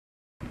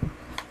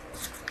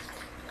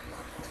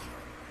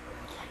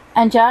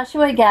And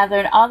Joshua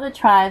gathered all the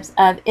tribes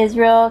of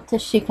Israel to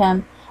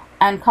Shechem,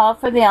 and called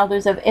for the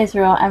elders of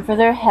Israel, and for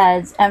their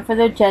heads, and for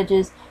their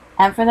judges,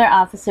 and for their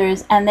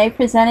officers, and they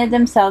presented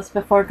themselves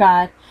before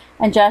God.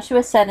 And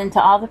Joshua said unto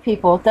all the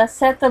people, Thus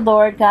saith the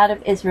Lord God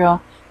of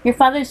Israel, Your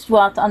fathers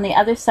dwelt on the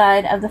other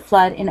side of the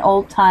flood in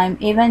old time,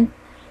 even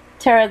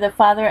Terah the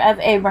father of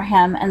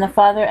Abraham, and the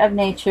father of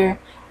nature,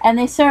 and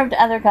they served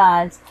other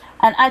gods.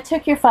 And I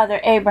took your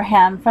father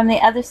Abraham from the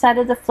other side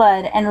of the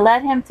flood, and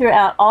led him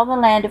throughout all the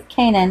land of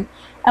Canaan,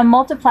 and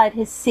multiplied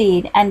his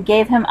seed, and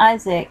gave him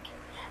Isaac.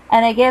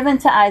 And I gave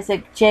unto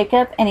Isaac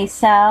Jacob and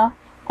Esau,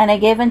 and I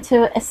gave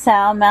unto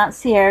Esau Mount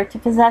Seir to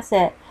possess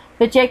it.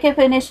 But Jacob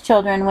and his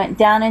children went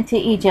down into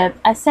Egypt.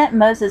 I sent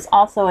Moses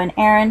also and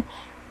Aaron,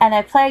 and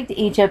I plagued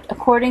Egypt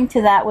according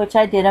to that which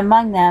I did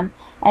among them.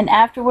 And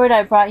afterward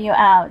I brought you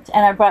out,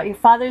 and I brought your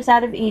fathers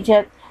out of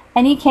Egypt,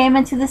 and ye came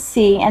into the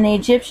sea, and the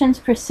Egyptians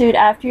pursued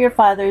after your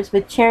fathers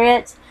with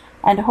chariots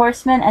and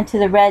horsemen unto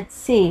the Red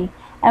Sea.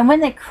 And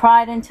when they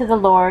cried unto the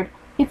Lord,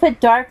 he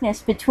put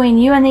darkness between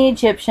you and the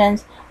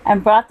Egyptians,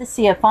 and brought the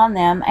sea upon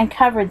them, and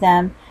covered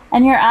them.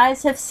 And your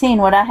eyes have seen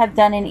what I have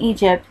done in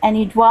Egypt, and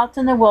ye dwelt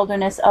in the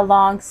wilderness a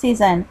long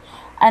season.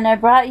 And I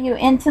brought you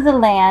into the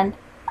land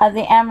of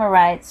the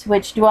Amorites,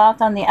 which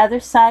dwelt on the other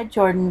side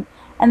Jordan,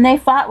 and they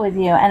fought with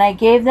you, and I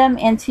gave them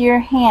into your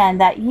hand,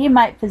 that ye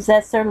might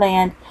possess their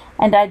land,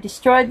 and I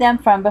destroyed them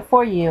from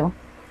before you.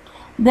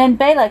 Then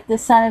Balak the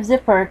son of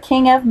Zippor,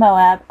 king of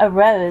Moab,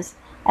 arose,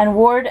 and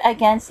warred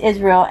against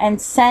Israel,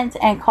 and sent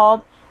and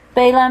called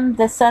Balaam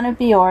the son of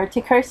Beor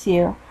to curse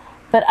you.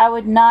 But I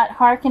would not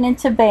hearken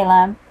unto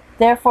Balaam,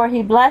 therefore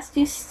he blessed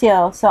you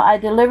still, so I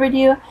delivered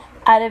you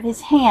out of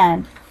his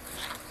hand.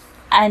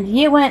 And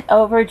ye went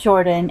over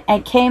Jordan,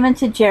 and came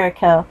into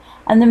Jericho,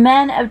 and the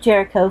men of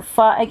Jericho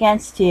fought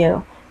against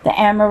you, the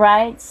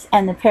Amorites,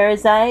 and the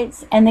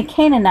Perizzites, and the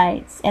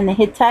Canaanites, and the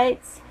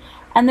Hittites,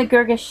 and the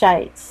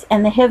Girgashites,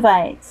 and the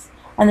Hivites,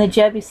 and the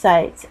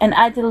Jebusites, and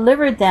I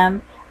delivered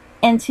them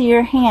into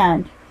your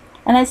hand.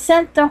 And I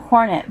sent the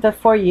hornet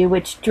before you,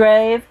 which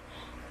drave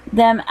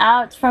them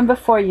out from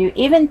before you,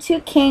 even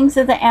 2 kings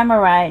of the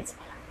Amorites,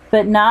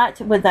 but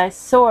not with thy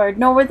sword,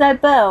 nor with thy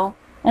bow.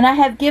 And I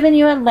have given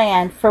you a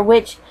land for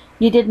which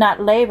ye did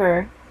not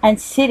labor, and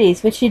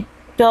cities which ye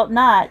built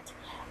not,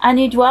 and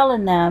ye dwell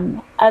in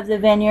them. Of the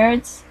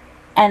vineyards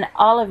and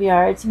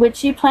oliveyards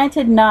which ye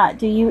planted not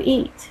do you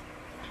eat.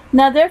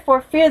 Now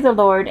therefore fear the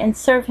Lord, and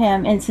serve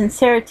him in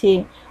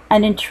sincerity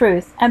and in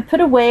truth, and put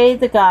away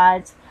the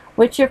gods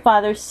which your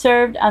fathers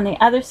served on the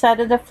other side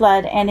of the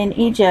flood and in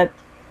Egypt,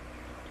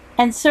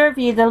 and serve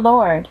ye the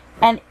Lord.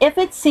 And if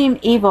it seem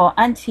evil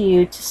unto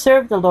you to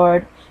serve the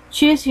Lord,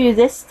 choose you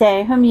this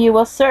day whom ye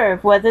will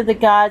serve, whether the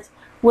gods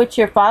which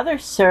your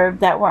fathers served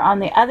that were on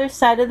the other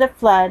side of the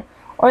flood,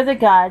 or the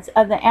gods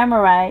of the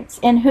Amorites,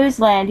 in whose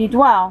land ye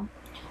dwell.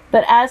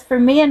 But as for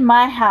me and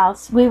my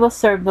house, we will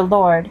serve the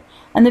Lord.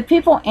 And the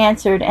people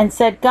answered and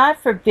said, God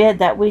forbid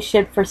that we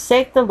should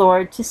forsake the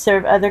Lord to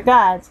serve other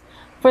gods.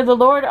 For the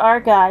Lord our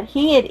God,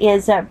 he it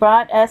is that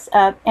brought us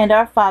up and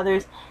our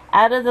fathers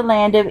out of the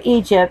land of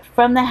Egypt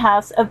from the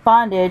house of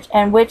bondage,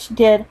 and which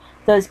did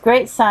those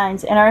great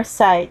signs in our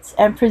sights,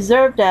 and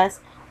preserved us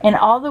in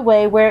all the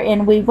way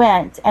wherein we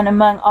went, and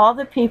among all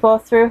the people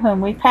through whom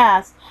we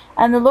passed.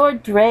 And the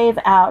Lord drave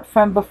out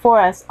from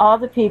before us all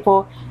the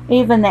people,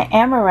 even the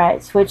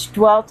Amorites, which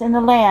dwelt in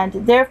the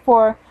land.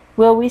 Therefore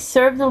will we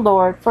serve the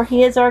Lord, for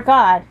he is our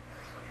God.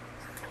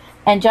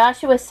 And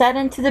Joshua said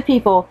unto the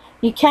people,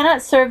 Ye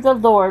cannot serve the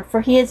Lord,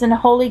 for he is an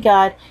holy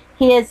God.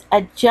 He is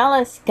a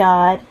jealous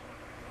God.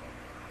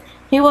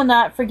 He will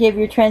not forgive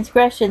your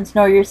transgressions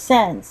nor your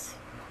sins.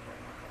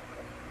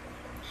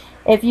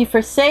 If you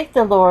forsake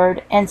the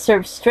Lord and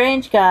serve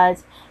strange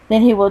gods,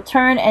 then he will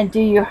turn and do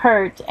you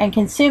hurt, and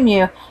consume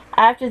you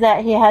after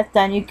that he hath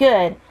done you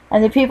good.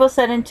 And the people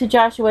said unto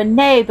Joshua,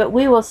 Nay, but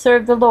we will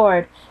serve the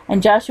Lord.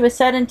 And Joshua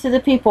said unto the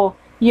people,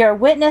 Ye are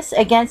witness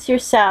against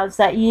yourselves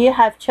that ye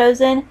have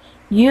chosen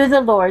you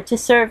the Lord to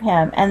serve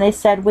him. And they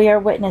said, We are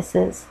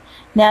witnesses.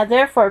 Now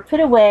therefore put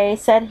away,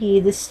 said he,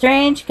 the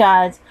strange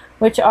gods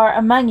which are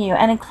among you,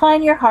 and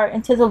incline your heart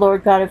unto the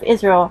Lord God of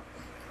Israel.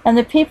 And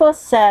the people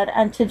said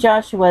unto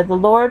Joshua, The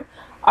Lord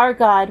our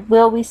God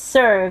will we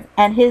serve,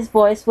 and his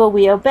voice will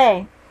we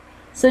obey.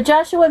 So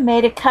Joshua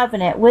made a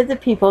covenant with the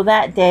people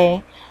that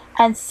day,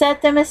 and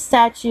set them a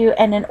statute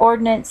and an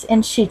ordinance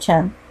in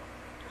Shechem.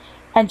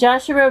 And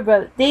Joshua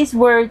wrote these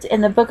words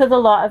in the book of the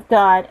law of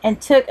God,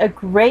 and took a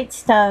great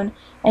stone,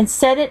 and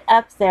set it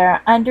up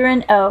there under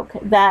an oak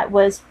that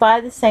was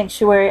by the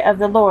sanctuary of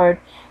the Lord.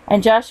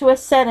 And Joshua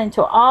said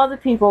unto all the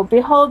people,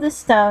 Behold, this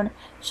stone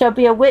shall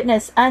be a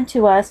witness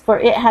unto us, for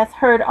it hath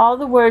heard all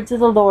the words of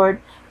the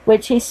Lord,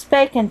 which he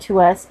spake unto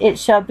us. It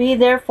shall be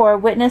therefore a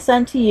witness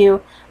unto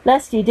you,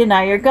 lest ye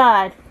deny your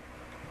God.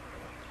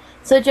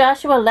 So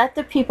Joshua let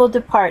the people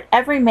depart,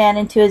 every man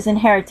into his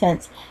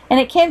inheritance. And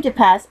it came to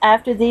pass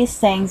after these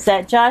things,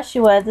 that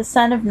Joshua the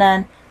son of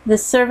Nun, the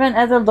servant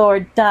of the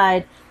Lord,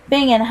 died,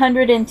 being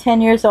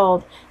 110 years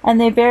old.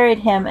 And they buried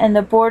him in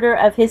the border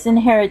of his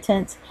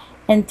inheritance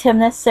in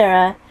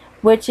Timnath-serah,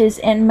 which is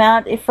in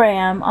Mount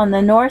Ephraim, on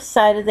the north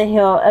side of the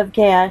hill of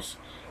Gaash.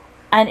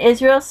 And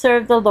Israel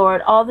served the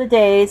Lord all the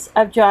days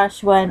of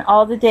Joshua and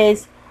all the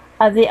days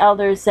of the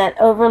elders that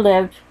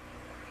overlived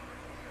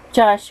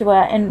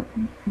Joshua, and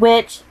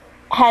which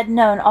had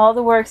known all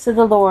the works of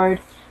the Lord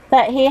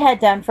that he had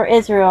done for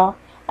Israel.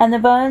 And the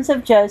bones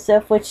of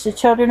Joseph, which the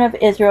children of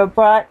Israel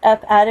brought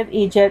up out of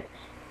Egypt,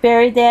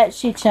 buried they at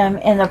Shechem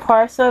in the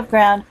parcel of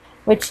ground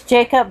which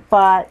Jacob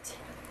bought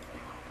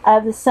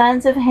of the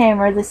sons of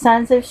Hamor, the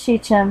sons of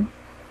Shechem,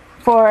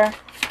 for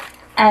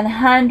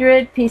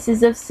 100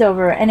 pieces of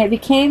silver. And it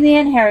became the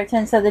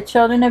inheritance of the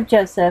children of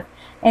Joseph.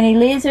 And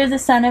Eleazar the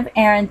son of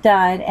Aaron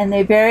died, and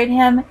they buried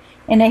him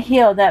in a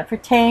hill that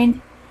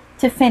pertained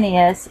to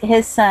Phinehas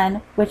his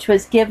son, which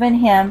was given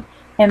him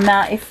in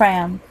Mount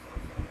Ephraim.